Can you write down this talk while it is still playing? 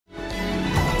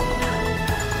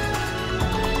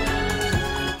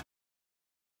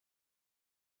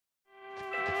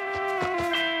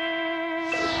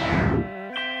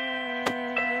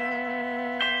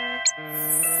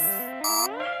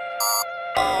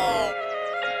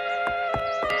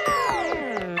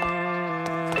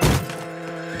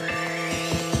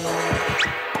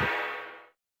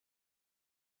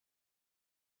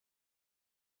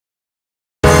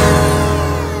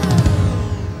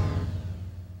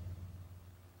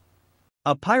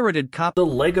A pirated copy of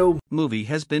the Lego Movie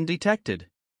has been detected.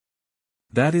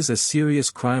 That is a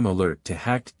serious crime alert to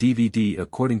hacked DVD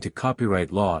according to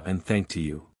copyright law, and thank to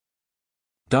you.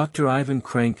 Dr. Ivan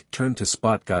Crank turned to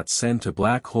Spot got sent to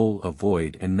black hole a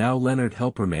void, and now Leonard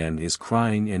Helperman is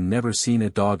crying and never seen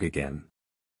a dog again.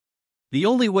 The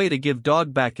only way to give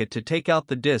dog back it to take out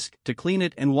the disc to clean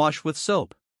it and wash with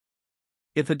soap.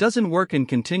 If it doesn't work and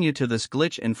continue to this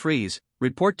glitch and freeze,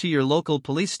 report to your local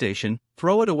police station,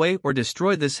 throw it away or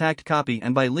destroy this hacked copy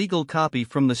and buy legal copy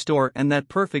from the store, and that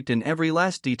perfect in every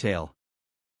last detail.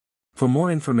 For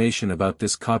more information about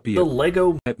this copy the of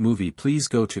Lego Movie, please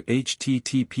go to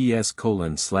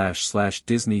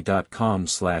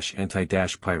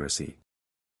https://disney.com/anti-piracy.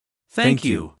 Thank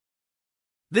you.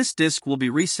 This disc will be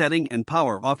resetting and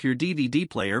power off your DVD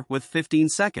player with 15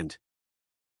 seconds.